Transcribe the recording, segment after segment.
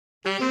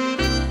The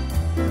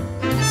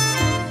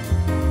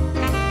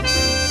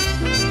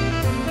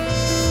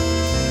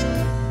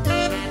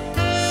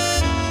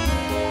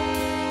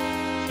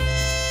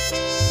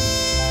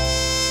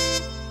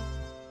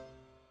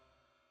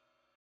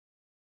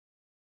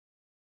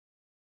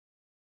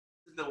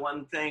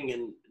one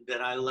thing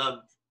that I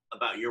love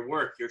about your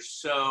work, you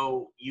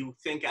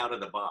think out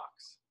of the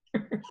box.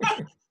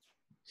 I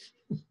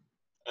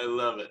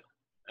love it.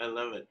 I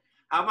love it.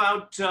 How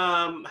about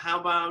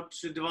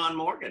Devon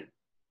Morgan?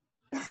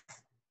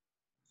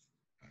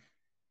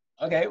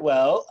 Okay,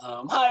 well,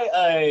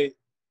 hi,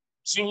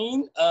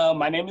 Gene.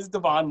 My name is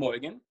Devon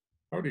Morgan.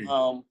 Howdy.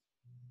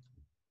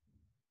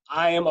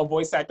 I am a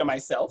voice actor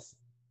myself,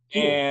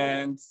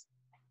 and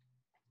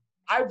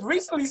I've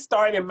recently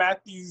starred in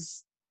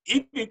Matthew's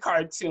Eevee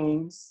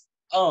cartoons.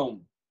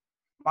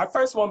 My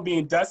first one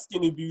being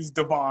Dusky Views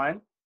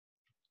Devon,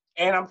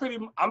 and I'm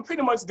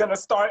pretty much gonna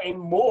star in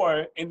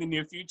more in the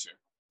near future.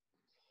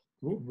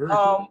 Ooh, very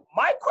cool.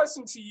 My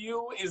question to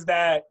you is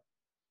that,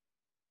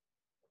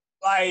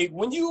 like,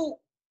 when you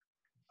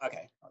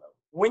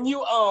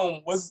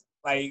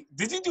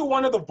did you do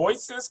one of the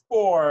voices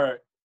for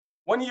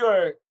one of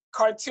your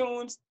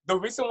cartoons, the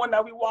recent one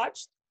that we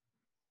watched,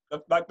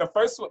 the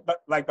first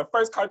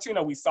cartoon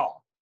that we saw?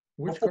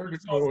 Which cartoon?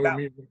 Oh, I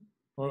mean,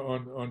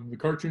 on the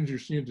cartoons you're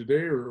seeing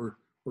today, or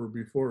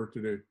before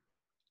today?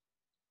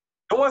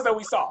 The ones that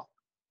we saw.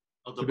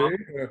 Today?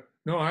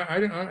 No, I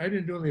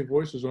didn't do any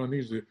voices on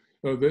these.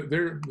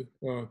 They're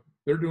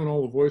doing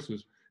all the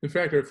voices. In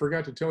fact, I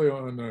forgot to tell you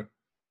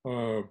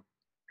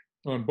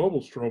on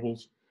Bubbles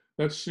Troubles,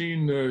 that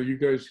scene you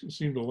guys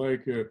seem to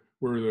like,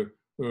 where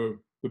the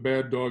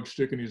bad dog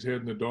sticking his head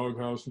in the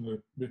doghouse and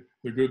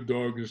the good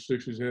dog just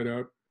sticks his head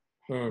out.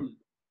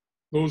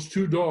 Those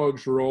two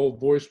dogs are all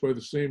voiced by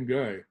the same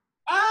guy.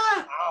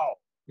 Ah! Wow.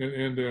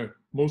 And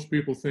most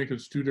people think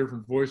it's two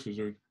different voices.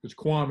 It's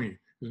Kwame.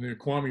 His name is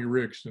Kwame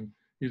Ricks, and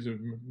he's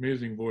an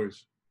amazing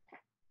voice.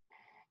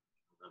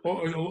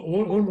 Oh,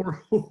 one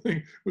more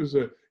thing was,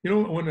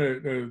 when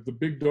the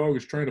big dog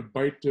is trying to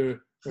bite,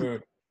 and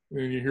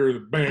you hear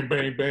the bang,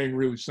 bang, bang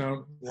really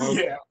sound loud.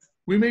 Yeah.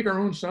 We make our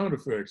own sound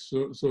effects.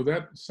 So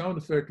that sound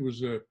effect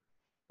was,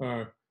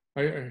 I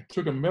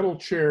took a metal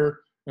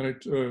chair,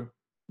 and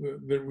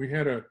we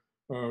had a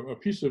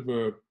piece of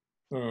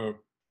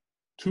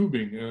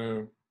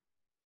tubing,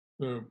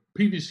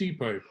 PVC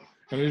pipe,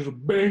 and it was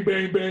bang,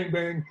 bang, bang,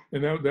 bang,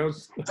 and that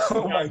was.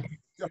 Oh my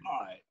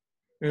God!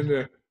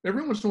 And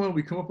every once in a while,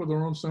 we come up with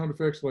our own sound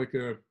effects. Like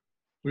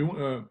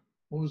what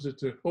was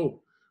it?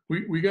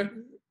 We got.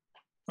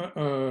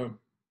 I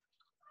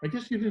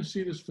guess you didn't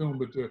see this film,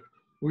 but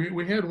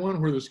we had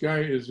one where this guy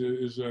is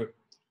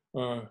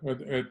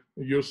at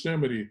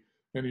Yosemite,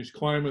 and he's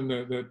climbing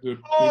that. Yeah.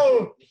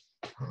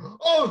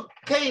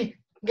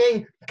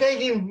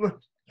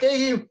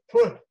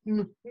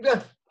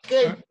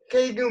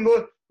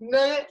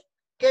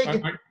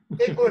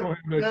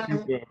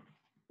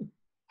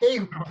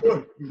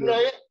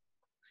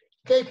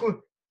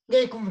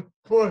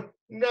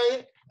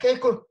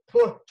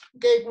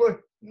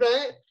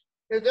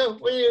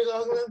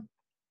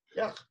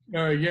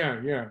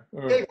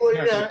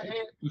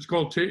 It's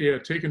called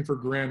Taken for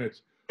Granted.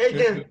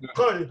 The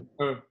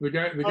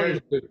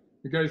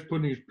guy's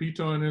putting his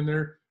piton in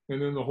there,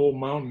 and then the whole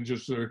mountain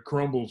just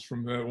crumbles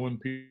from that one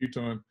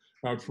piton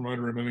out from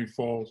under him, and he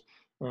falls.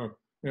 And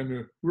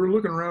we were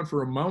looking around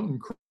for a mountain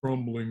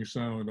crumbling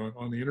sound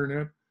on the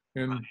internet,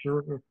 and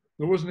there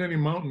wasn't any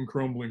mountain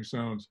crumbling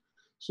sounds.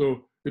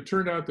 So it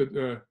turned out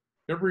that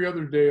every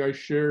other day I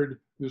shared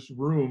this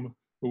room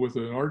with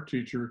an art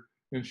teacher,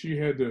 and she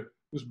had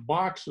this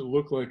box that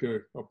looked like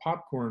a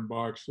popcorn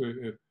box,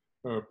 a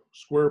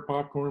square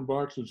popcorn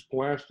box. It's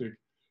plastic.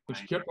 And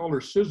she kept all her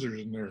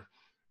scissors in there.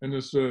 And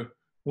this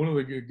one of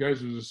the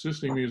guys who was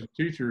assisting me as a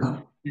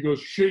teacher, he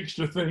goes, shakes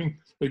the thing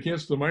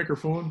against the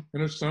microphone,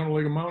 and it sounded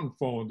like a mountain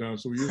falling down.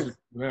 So we used it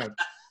for that.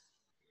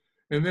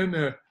 And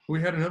then we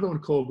had another one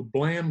called the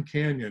Bland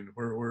Canyon,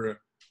 where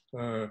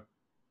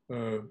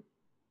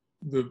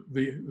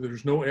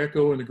there's no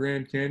echo in the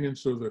Grand Canyon,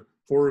 so the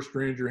forest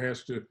ranger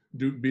has to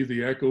be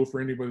the echo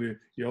for anybody that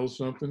yells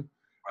something.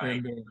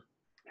 Right.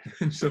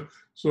 And so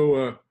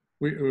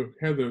we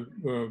had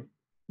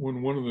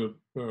when one of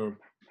the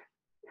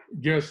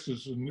guests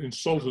is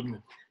insulted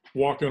and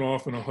walking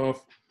off in a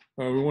huff,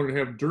 we wanted to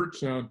have dirt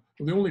sound.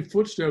 The only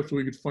footsteps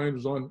we could find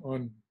was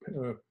on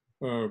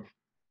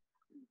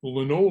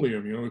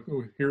linoleum,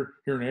 hear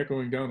an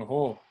echoing down the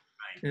hall.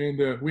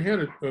 And we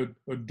had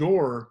a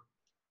door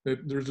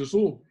that there's this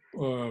little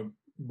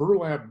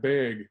burlap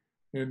bag,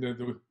 and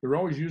they're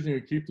always using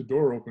it to keep the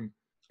door open.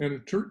 And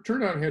it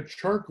turned out it had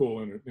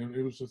charcoal in it, and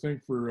it was a thing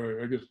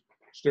for, I guess,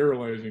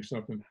 sterilizing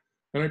something.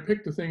 And I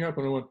picked the thing up,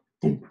 and I went,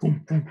 boom,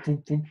 boom, boom,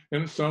 boom, boom,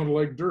 and it sounded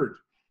like dirt,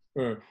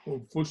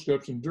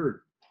 footsteps in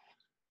dirt.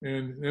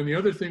 And the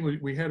other thing,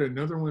 we had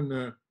another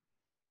one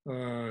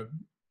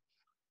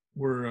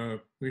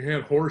where we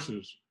had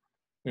horses.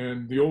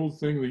 And the old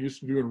thing they used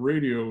to do in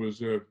radio was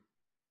they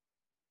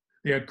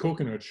had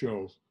coconut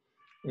shells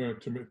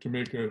to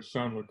make a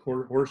sound like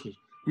horses.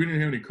 we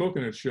didn't have any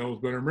coconut shells,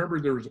 but I remember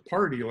there was a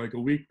party like a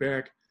week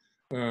back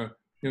in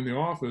the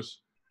office,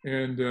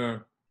 and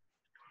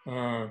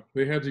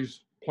they had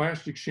these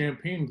plastic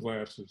champagne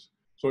glasses.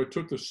 So I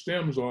took the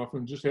stems off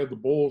and just had the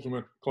bowls and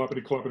went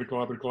cloppity, cloppity,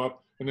 cloppity,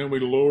 clop. And then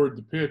we lowered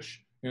the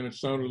pitch and it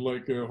sounded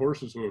like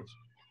horse's hooves.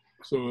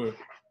 So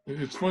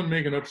it's fun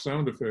making up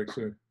sound effects.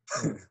 Very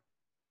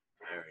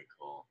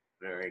cool.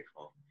 Very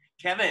cool.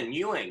 Kevin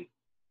Ewing.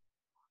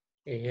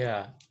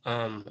 Yeah,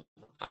 I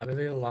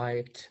really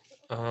liked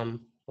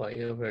what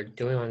you were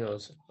doing on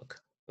those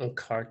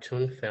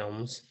cartoon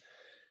films.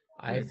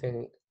 I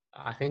think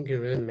you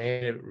really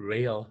made it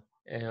real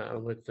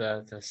with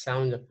the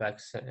sound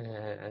effects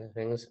and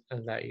things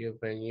that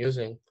you've been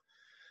using.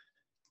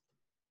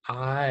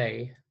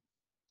 I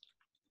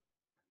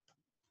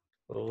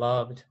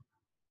loved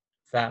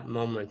that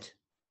moment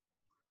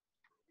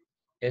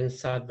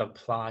inside the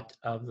plot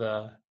of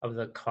the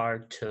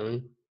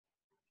cartoon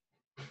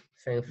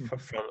thing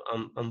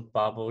from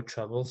Bubble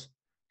Troubles,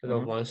 the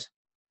ones,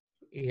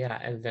 yeah.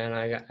 And then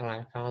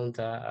I found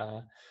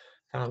out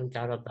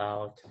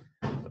about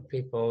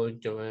people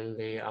doing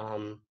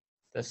the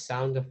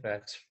sound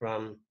effects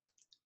from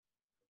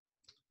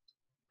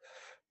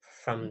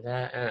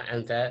that,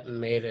 and that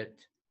made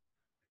it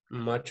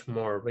much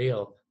more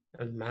real.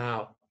 And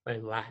wow,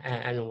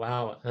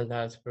 and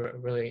that's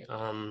really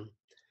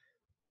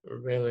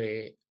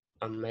really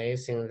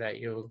amazing that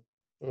you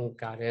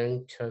got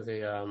into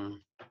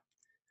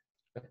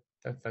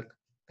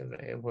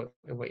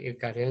what you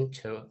got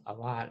into a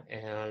lot,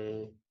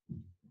 and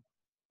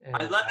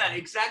I love that.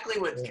 Exactly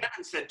what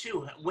Kevin said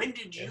too. When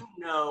did you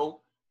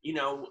know,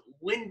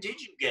 when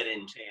did you get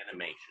into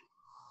animation?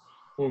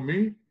 Well,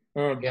 me?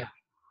 Yeah.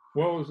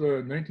 Well, it was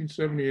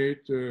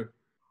 1978.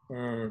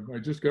 I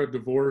just got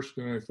divorced,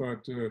 and I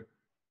thought,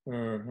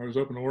 I was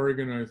up in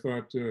Oregon, and I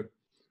thought,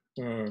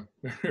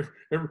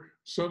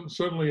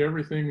 suddenly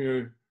everything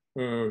that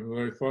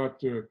I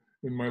thought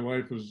in my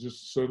life was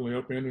just suddenly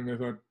upended, and I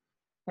thought,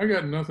 I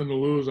got nothing to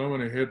lose. I'm going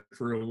to head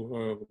for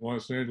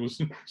Los Angeles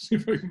and see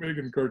if I can make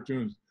it in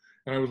cartoons.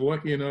 And I was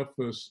lucky enough,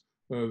 the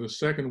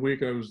second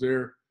week I was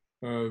there,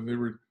 they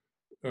were,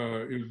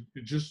 it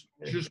was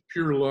just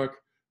pure luck.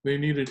 They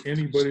needed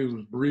anybody who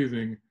was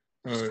breathing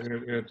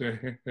at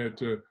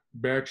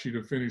Bakshi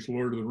to finish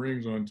Lord of the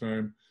Rings on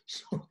time.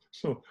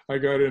 So I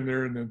got in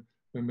there, and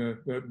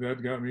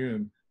that got me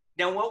in.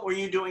 Now, what were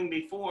you doing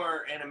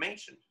before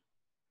animation?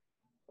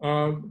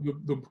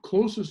 The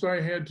closest I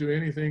had to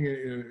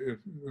anything,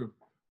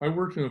 I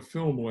worked in a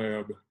film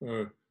lab,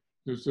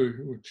 just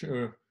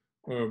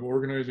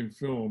organizing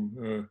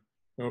film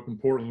up in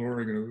Portland,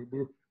 Oregon.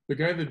 The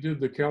guy that did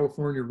the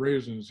California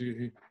Raisins,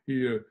 he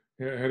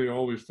had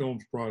all these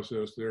films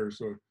processed there.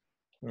 So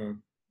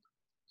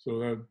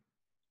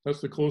that's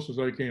the closest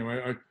I came.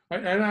 I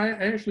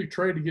actually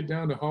tried to get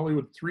down to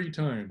Hollywood 3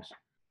 times,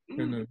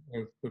 and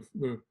the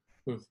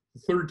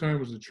third time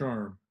was the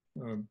charm.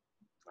 Right.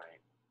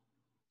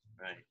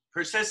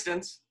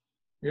 Persistence.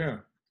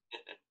 Yeah.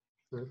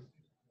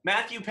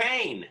 Matthew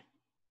Payne.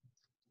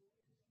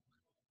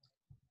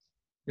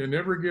 You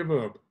never give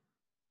up.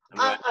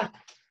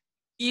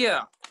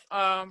 Yeah.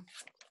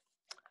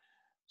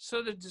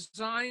 So the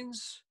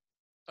designs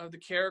of the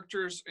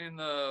characters in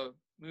the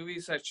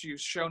movies that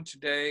you've shown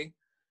today,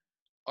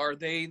 are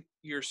they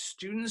your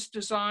students'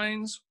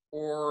 designs,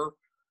 or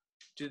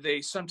do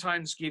they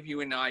sometimes give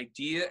you an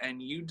idea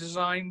and you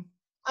design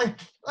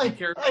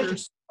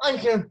characters? I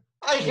can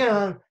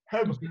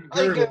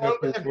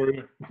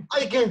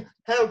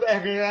help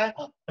that.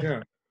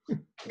 Yeah.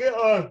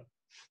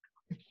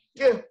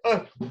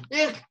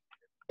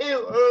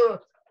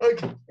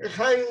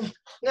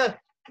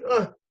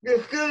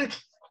 You could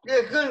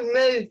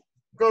make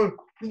go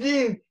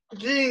get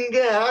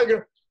how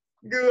to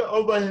do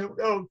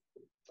over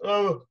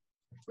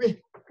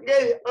we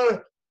get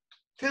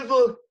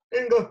people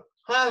in the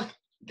house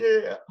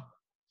the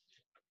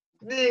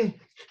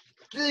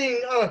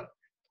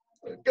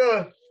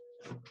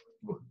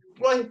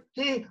what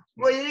he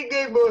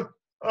gave us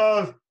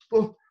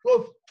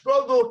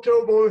bubble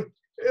trouble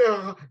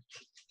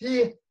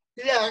he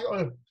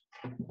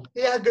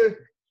had to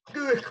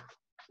do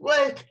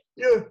what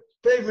your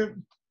favorite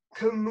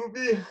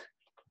movie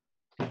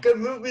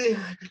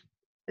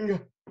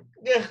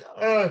yes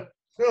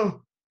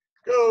so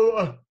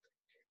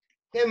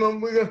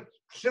him with a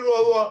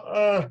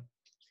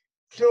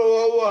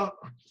so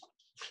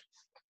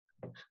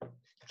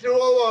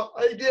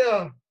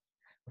idea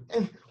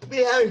and we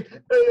had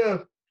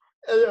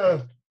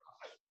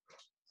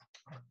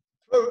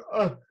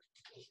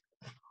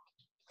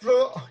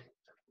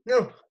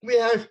no, we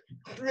have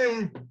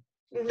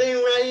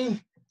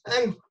screenwriting,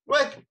 and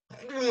what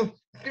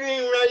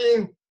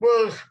screenwriting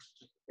was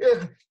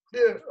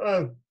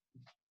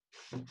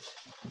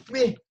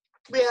we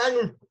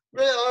had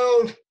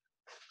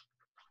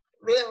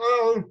read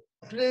our own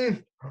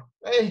screen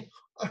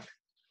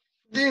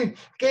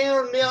can you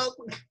help me out?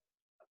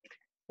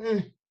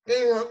 Can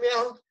you help me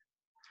out?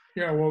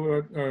 Yeah,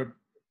 well,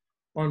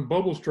 on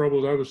Bubbles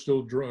Troubles, I was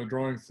still drawing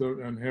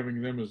and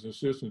having them as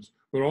assistants.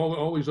 But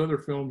all these other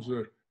films,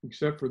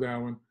 except for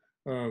that one,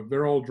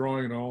 they're all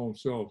drawing it all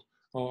themselves.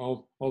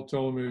 I'll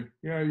tell them,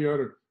 yeah, you ought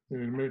to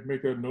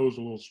make that nose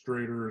a little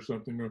straighter or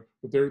something.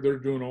 But they're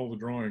doing all the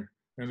drawing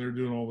and they're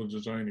doing all the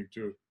designing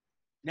too.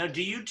 Now,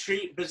 do you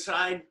treat,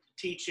 beside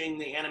teaching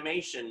the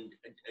animation,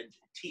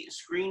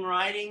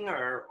 screenwriting,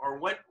 or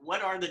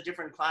what are the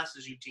different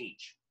classes you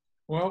teach?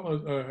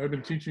 Well, I've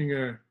been teaching.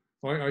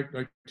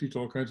 I teach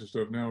all kinds of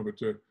stuff now,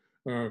 but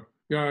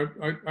yeah,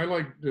 I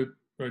like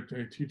I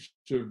teach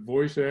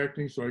voice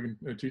acting, so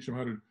I teach them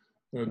how to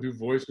do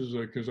voices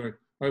because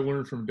I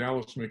learned from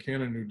Dallas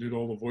McKennon, who did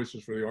all the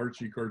voices for the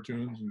Archie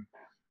cartoons,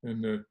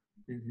 and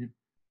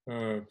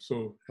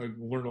so I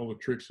learned all the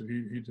tricks that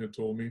he had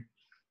told me.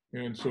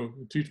 And so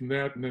teach them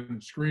that, and then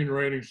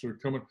screenwriting. So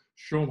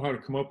show them how to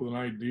come up with an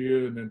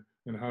idea, and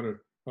how to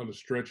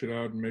stretch it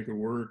out and make it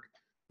work.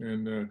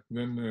 And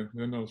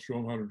then I'll show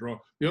them how to draw.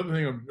 The other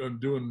thing I'm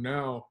doing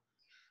now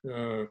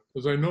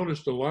is I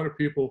noticed a lot of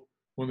people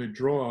when they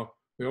draw,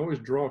 they always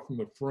draw from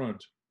the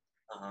front.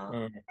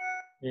 Uh-huh.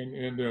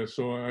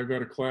 So I've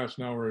got a class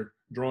now where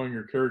drawing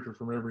your character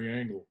from every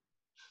angle.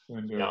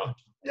 And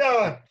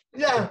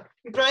yeah,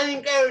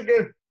 drawing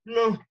character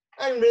from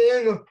every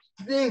angle.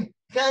 Can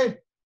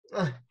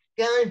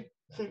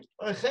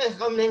I say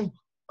something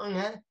on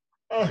that?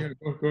 Yeah,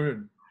 go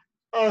ahead.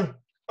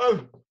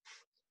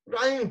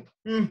 Drawing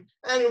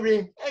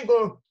every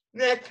angle.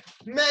 That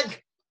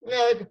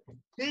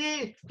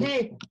he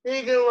can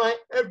write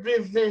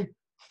everything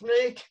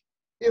straight.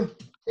 He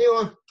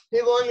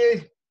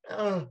wanted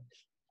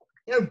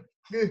him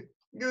to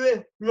do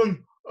it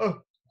from a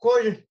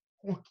corner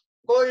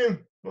point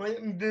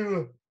of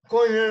view,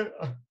 corner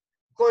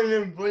point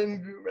of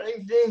view,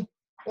 right there.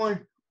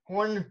 One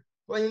point of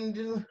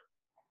view.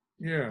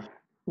 Yeah.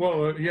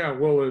 Well,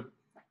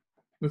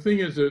 the thing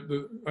is that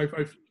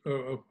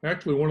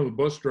actually one of the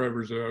bus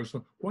drivers, I was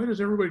like, why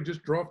does everybody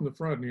just draw from the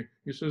front? And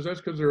he says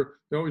that's because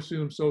they always see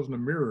themselves in a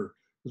mirror.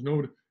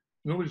 Because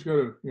nobody's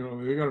got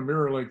they got a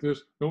mirror like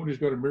this. Nobody's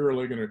got a mirror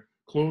like in a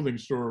clothing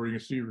store where you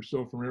can see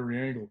yourself from every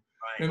angle.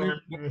 Right.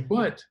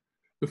 But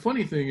the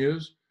funny thing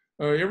is,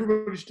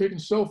 everybody's taking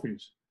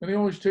selfies, and they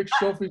always take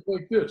selfies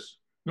like this.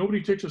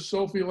 Nobody takes a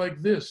selfie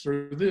like this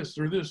or this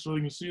or this, so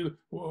you can see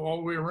all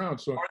the way around.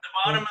 So or the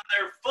bottom of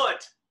their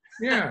foot.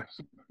 Yeah.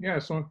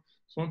 So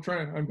I'm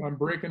trying. I'm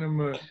breaking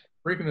them,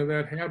 breaking to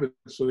that habit,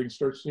 so they can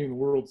start seeing the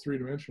world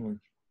three-dimensionally.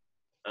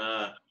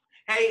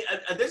 Hey,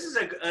 this is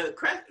a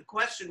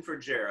question for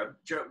Jared.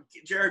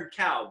 Jared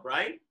Kalb,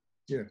 right?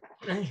 Yeah.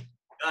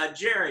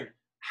 Jared,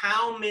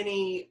 how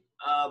many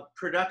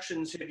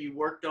productions have you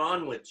worked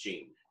on with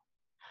Gene?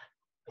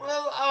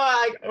 Well,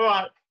 all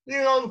right.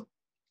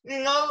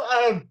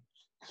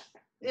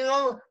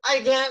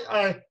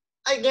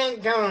 I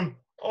can't count them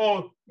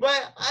all,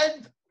 but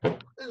I've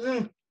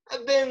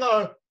been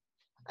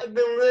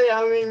really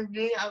having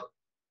Gene out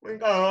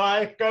with a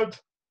lot of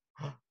stuff.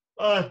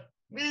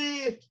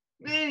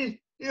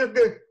 You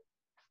could,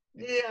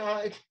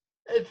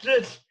 it's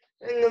just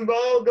in the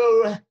ball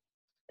go,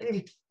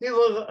 and he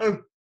will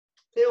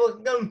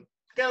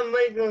come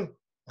make a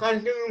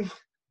cartoons,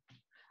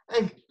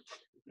 and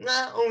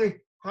not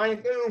only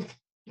cartoons,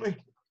 but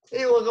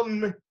he will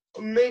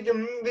make a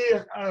movie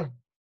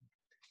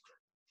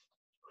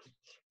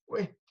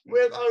with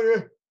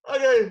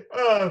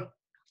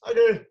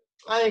other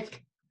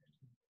like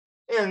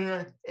in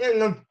the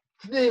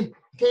can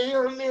you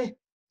hear me?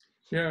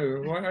 Yeah,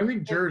 well, I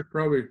think Jared's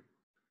probably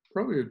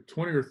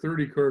 20 or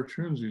 30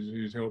 cartoons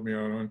he's helped me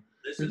out on.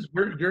 This is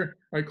Jared,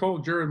 I call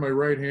Jared my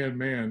right-hand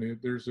man.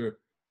 There's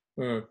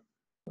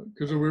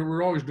because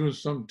we're always doing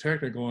something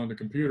technical on the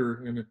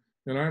computer, and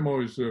I'm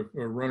always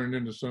running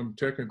into some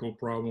technical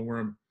problem where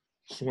I'm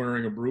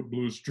swearing a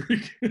blue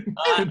streak. we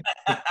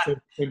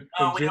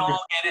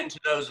all get into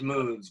those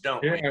moods,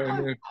 don't we?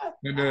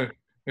 Yeah,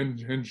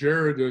 and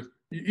Jared,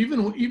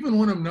 even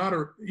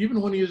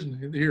when he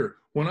isn't here,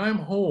 when I'm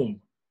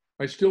home,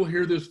 I still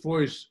hear this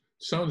voice.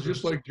 Sounds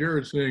just like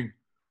Jared saying,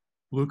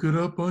 "Look it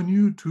up on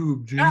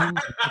YouTube, Gene."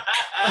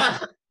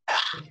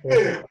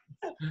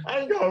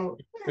 I know.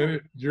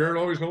 And Jared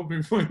always helped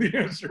me find the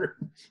answer.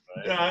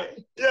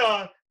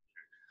 Yeah.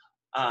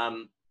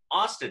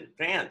 Austin,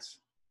 Vance.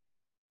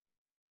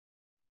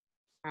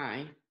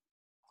 Hi,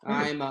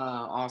 I'm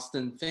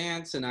Austin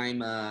Vance, and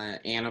I'm an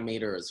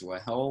animator as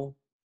well.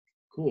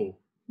 Cool.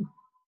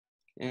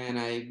 And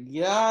I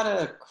got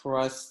a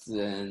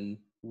question.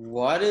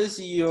 What is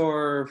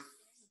your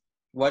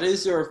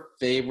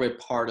favorite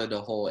part of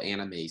the whole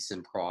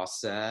animation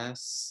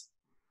process?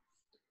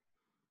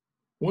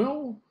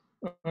 Well,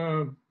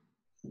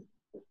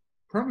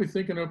 probably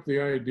thinking up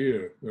the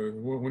idea.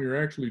 When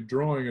you're actually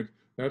drawing it,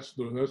 that's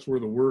where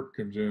the work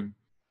comes in.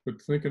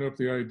 But thinking up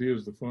the idea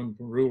is the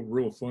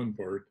real fun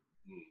part.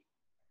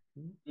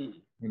 And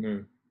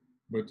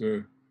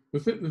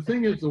the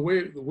thing is, the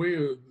way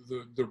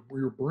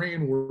your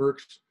brain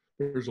works.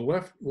 There's a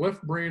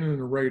left brain and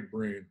a right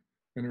brain,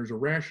 and there's a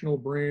rational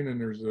brain, and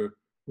there's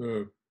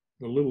the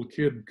little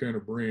kid kind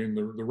of brain,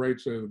 the right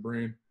side of the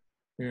brain.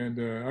 and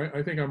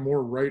I think I'm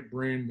more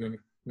right-brained than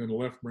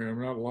left-brained.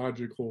 I'm not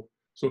logical.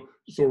 So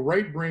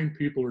right-brained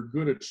people are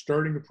good at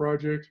starting a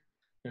project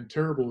and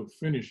terrible at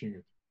finishing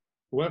it.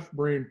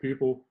 Left-brained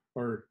people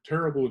are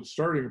terrible at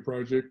starting a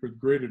project but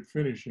great at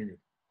finishing it.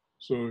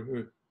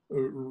 So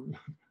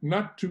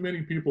not too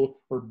many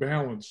people are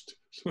balanced.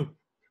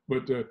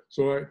 But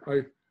so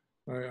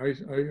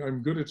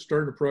I'm good at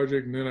starting a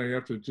project, and then I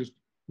have to just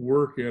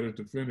work at it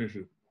to finish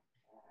it.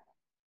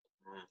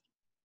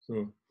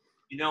 So,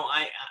 you know,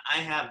 I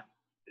have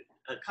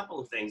a couple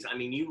of things. I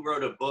mean, you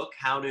wrote a book,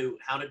 how to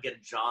get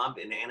a job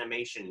in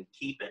animation and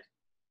keep it.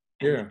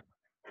 And yeah.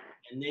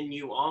 And then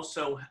you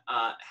also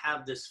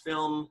have this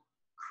film,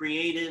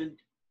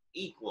 Created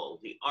Equal: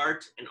 The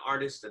Art and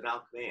Artist of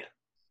Alchemy.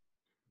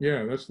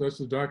 Yeah, that's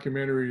the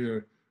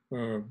documentary.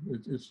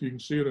 It's you can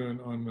see it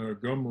on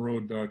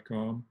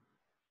gumroad.com.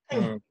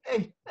 And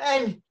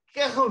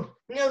Jacob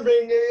never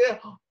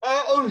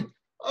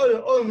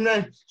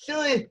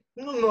silly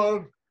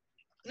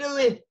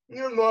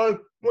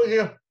Newmark was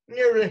a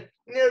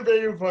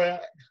narrator for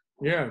that.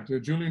 Yeah,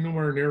 Julie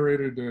Newmar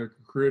narrated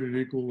Created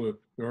Equal: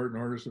 The Art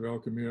and Artist of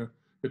Alchemy.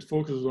 It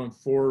focuses on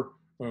 4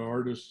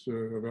 artists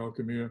of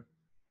Alchemy.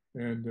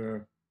 And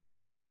the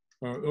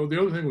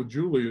other thing with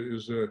Julie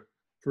is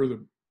for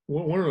the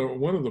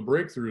one of the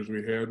breakthroughs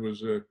we had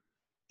was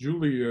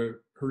Julie,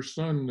 her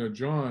son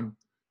John,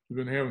 has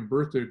been having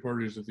birthday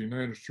parties at the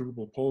United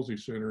Cerebral Palsy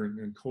Center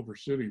in Culver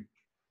City,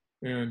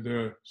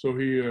 and so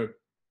he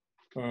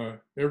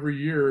every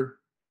year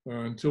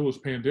until this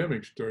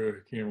pandemic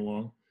came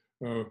along,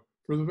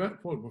 for the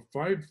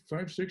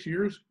 5-6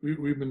 years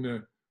we've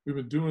been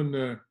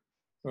doing.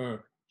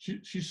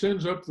 She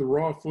sends up the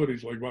raw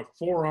footage, like about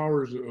 4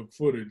 hours of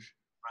footage.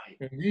 Right.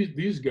 And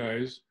these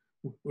guys,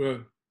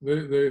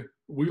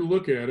 we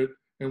look at it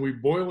and we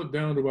boil it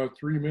down to about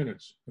 3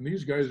 minutes. And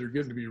these guys are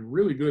getting to be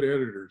really good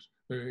editors.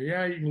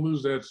 Yeah, you can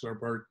lose that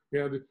part.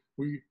 Yeah,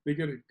 they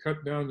get it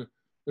cut down to,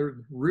 they're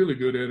really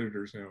good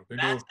editors now. They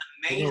know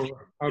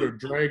how to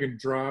drag and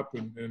drop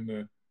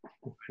and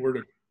where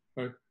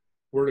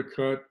to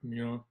cut,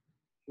 you know.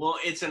 Well,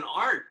 it's an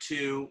art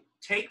to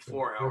take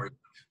 4 hours of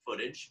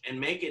footage and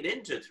make it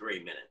into 3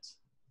 minutes.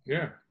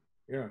 Yeah.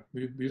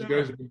 These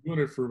guys have been doing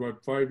it for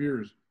about 5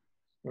 years.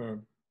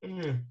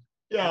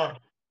 Yeah.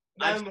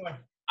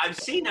 I've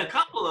seen a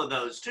couple of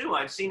those too.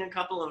 I've seen a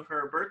couple of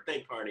her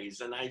birthday parties,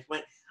 and I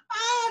went,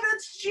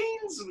 that's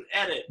Jean's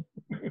edit,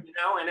 you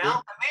know, and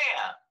Alchemy.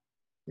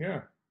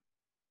 Yeah,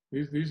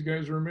 these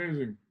guys are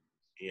amazing.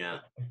 Yeah.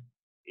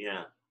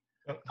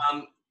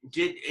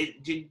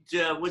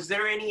 Was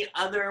there any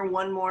other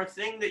one more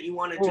thing that you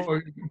wanted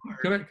to?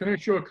 Can I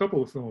show a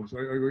couple of films?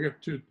 I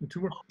got two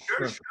more. Oh,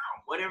 sure,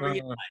 whatever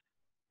you like.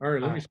 All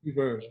right, let me see if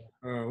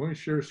let me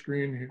share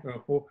screen.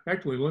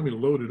 Actually, let me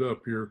load it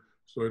up here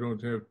so I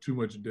don't have too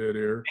much dead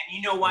air. And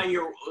you know, while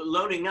you're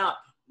loading up,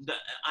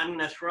 I'm going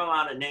to throw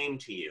out a name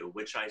to you,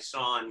 which I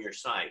saw on your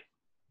site.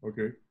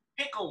 Okay.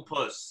 Pickle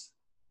Puss.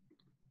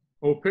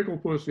 Oh, Pickle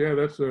Puss. Yeah,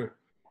 that's a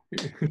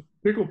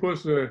Pickle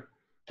Puss.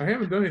 I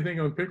haven't done anything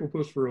on Pickle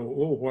Puss for a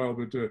little while,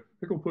 but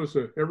Pickle Puss,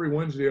 every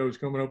Wednesday I was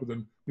coming up with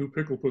a new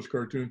Pickle Puss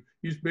cartoon.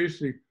 He's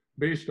basically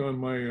based on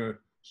my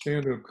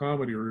stand-up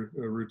comedy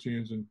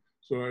routines, and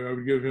so I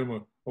would give him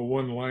a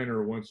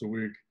one-liner once a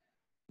week.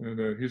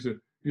 And he's a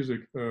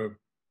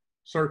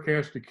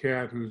sarcastic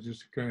cat who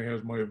just kind of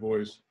has my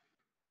voice.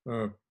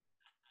 I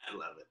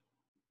love it.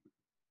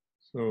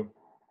 So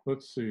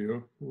let's see.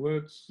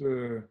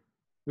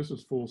 This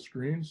is full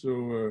screen.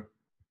 So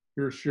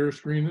here's share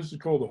screen. This is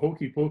called the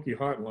Hokey Pokey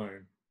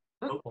Hotline.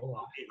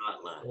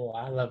 Oh,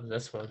 I love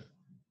this one.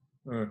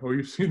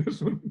 You've seen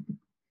this one?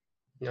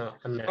 No,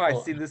 I mean, I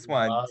see this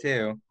one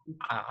too.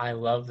 I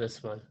love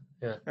this one.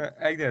 Yeah.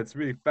 I think it's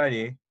really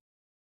funny.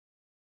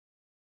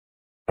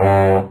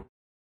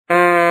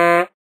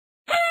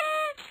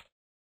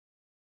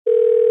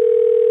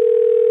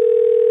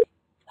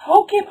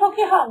 Hokey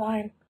Pokey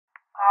Hotline.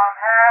 I'm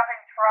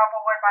having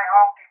trouble with my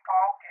hokey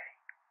pokey.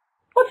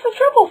 What's the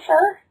trouble,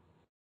 sir?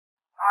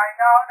 I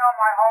don't know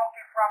my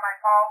hokey from my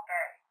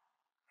pokey.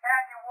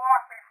 Can you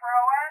walk me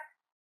through it?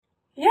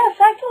 Yes,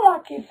 I can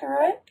walk you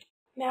through it.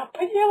 Now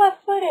put your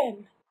left foot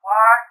in.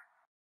 What?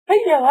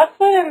 Put your left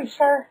foot in,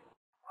 sir.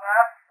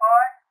 Left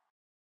foot?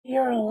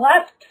 Your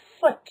left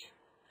foot.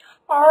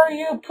 Are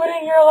you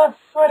putting your left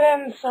foot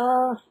in,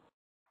 sir?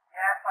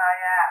 Yes, I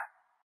am.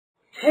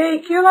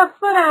 Take your left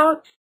foot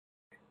out.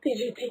 Did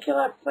you take your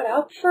left foot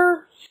out,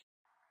 sir?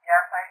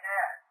 Yes, I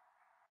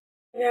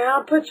did.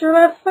 Now put your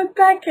left foot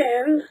back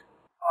in.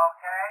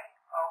 Okay.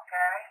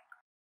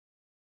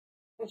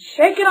 And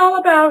shake it all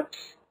about.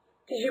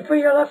 Did you put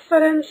your left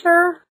foot in,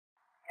 sir?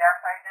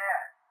 Yes, I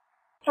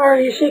did. Are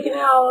you shaking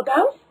it all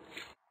about?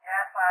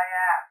 Yes, I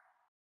am.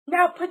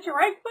 Now put your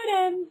right foot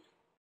in.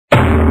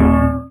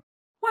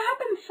 What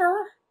happened, sir?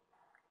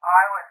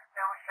 I was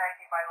still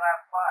shaking my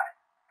left foot.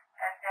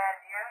 And then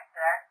you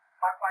said,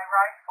 put my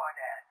right foot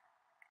in.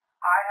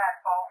 I had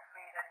both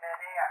feet in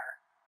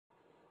midair.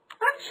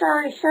 I'm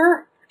sorry,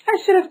 sir. I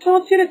should have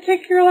told you to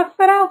take your left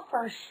foot out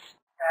first.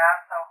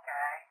 That's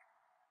okay.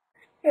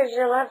 Is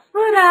your left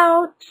foot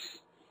out?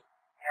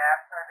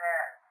 Yes, it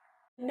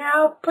is.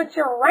 Now put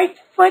your right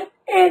foot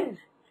in.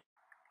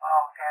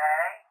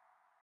 Okay.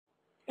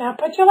 Now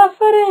put your left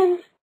foot in.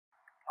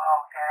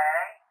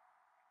 Okay.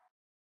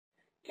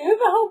 Do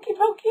the hokey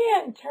pokey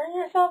and turn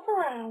yourself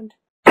around.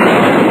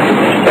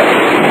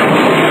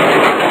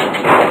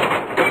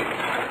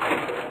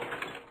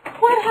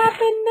 What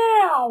happened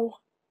now?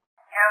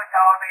 You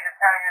told me to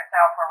turn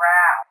yourself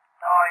around,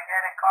 so I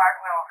did a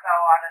cartwheel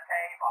fell on the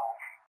table.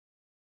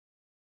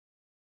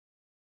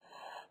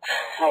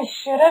 I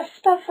should have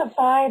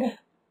specified.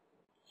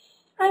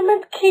 I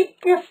meant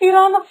keep your feet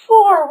on the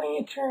floor when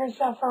you turn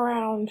yourself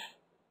around.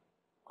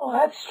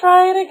 Let's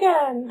try it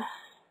again.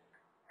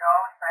 No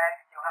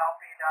thanks, you helped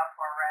me enough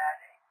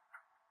already.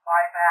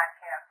 My back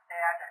can't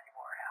stand any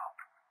more help.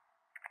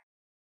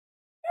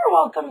 You're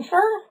welcome,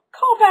 sir.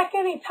 Call back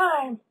any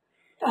time.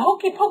 The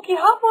Hokey Pokey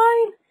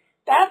Hotline,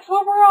 that's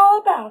what we're all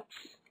about.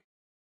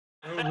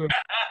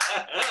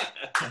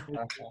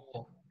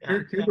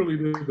 Kimberly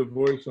did the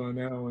voice on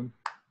that one.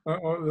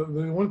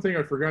 The one thing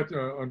I forgot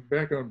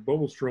back on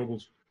Bubbles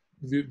Troubles,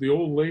 the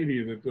old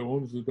lady that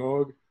owns the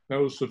dog, that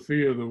was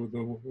Sophia,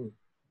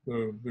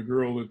 the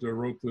girl that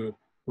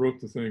wrote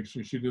the thing.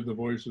 She did the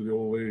voice of the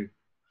old lady.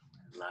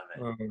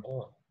 Love it.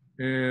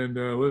 And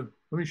let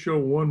me show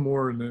one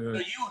more.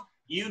 So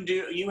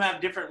you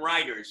have different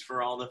writers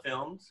for all the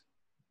films?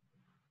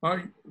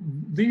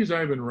 These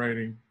I've been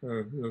writing.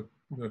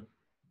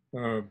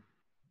 Wonderful.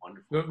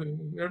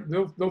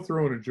 They'll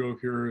throw in a joke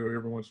here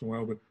every once in a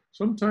while, but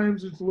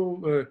sometimes it's a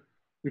little.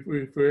 If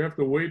we have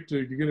to wait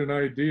to get an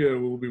idea,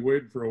 we'll be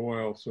waiting for a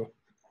while. So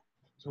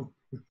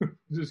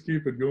just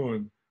keep it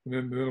going,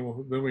 and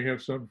then we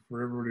have something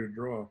for everybody to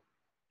draw.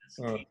 Let's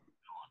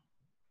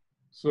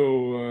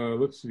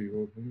see.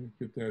 Well, let me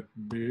get that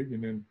big,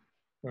 and then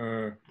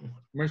am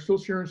I still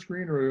sharing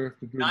screen, or do I have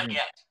to do it Not again?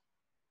 yet.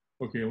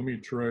 Okay, let me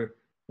try.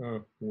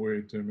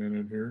 Wait a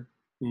minute here.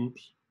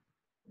 Oops.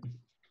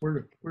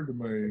 Where did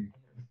my?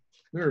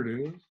 There it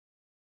is.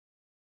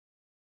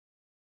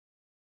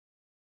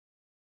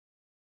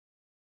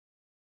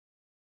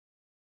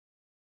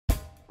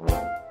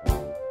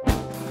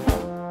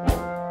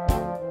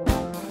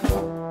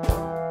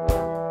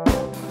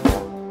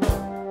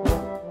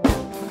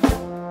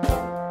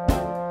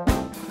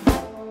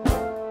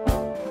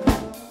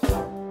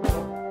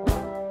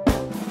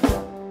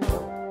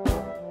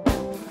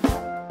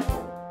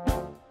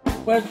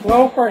 With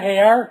Wilfer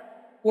here,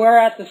 we're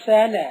at the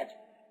Senate.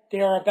 They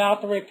are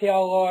about to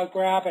repeal law of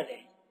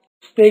gravity.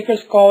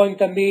 Speaker's calling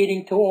the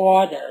meeting to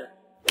order.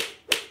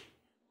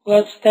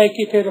 Let's take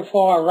you to the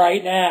floor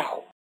right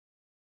now.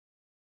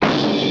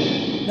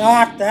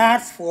 Not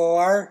that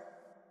floor.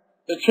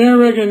 The chair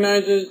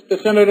recognizes the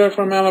senator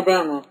from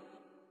Alabama.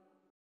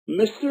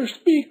 Mr.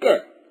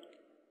 Speaker,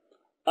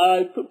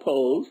 I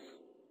propose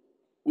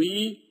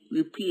we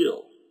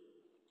repeal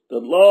the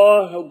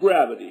law of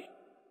gravity.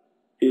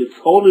 It's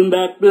holding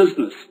back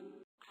business.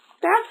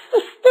 That's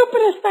the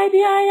stupidest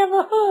idea I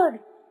ever heard.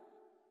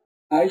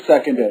 I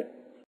second it.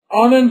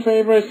 All in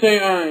favor say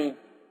aye.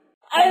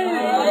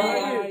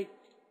 Aye.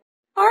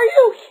 Are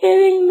you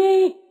kidding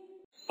me?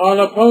 All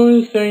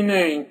opposed say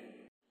nay.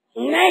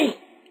 Nay.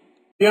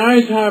 The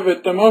ayes have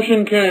it. The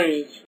motion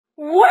carries.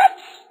 What?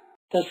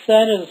 The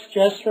Senate has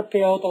just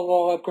repealed the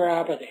law of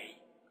gravity.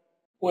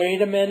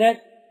 Wait a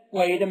minute.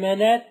 Wait a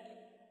minute.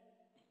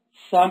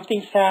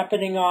 Something's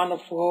happening on the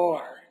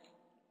floor.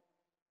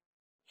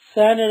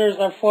 Senators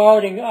are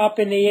floating up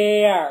in the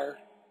air.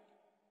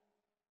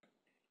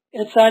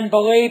 It's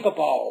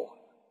unbelievable.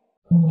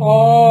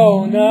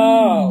 Oh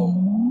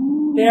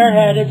no. They're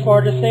headed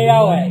for the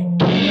ceiling.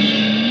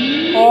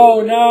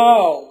 Oh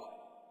no.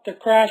 They're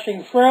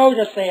crashing through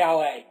the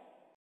ceiling.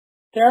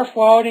 They're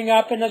floating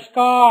up in the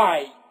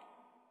sky.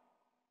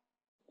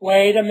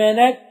 Wait a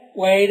minute.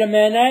 Wait a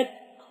minute.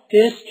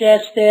 This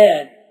just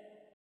in.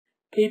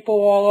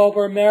 People all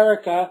over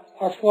America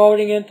are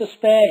floating into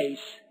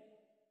space.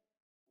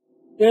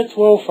 It's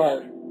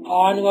Wilfer,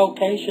 on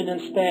location in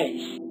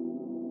space.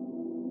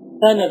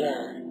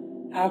 Senator,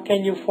 how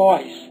can you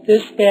voice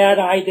this bad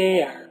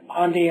idea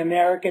on the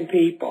American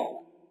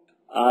people?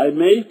 I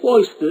may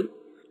voice it,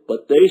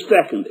 but they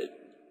second it.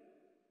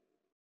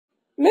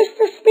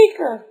 Mr.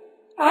 Speaker,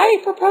 I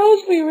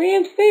propose we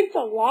reinstate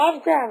the law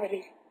of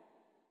gravity.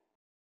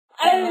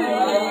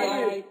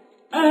 Aye.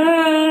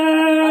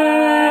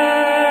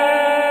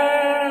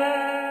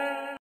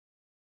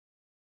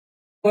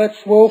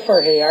 It's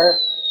Wilfer here.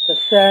 The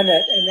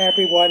Senate and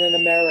everyone in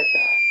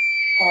America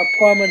are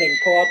plummeting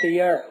toward the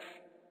earth.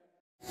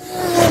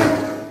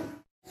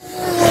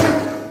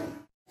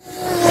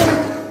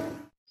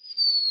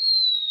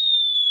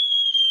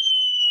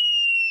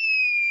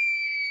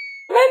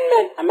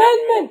 Amendment!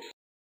 Amendment!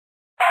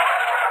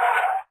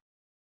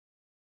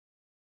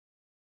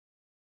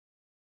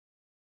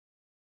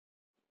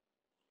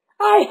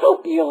 I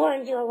hope you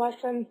learned your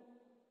lesson.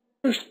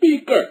 Mr.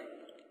 Speaker,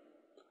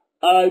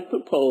 I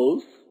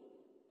propose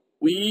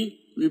we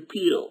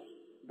repeal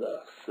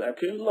the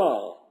second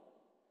law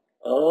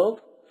of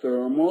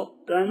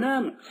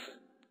thermodynamics.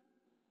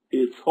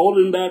 It's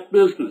holding back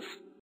business.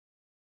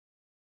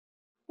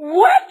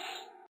 What?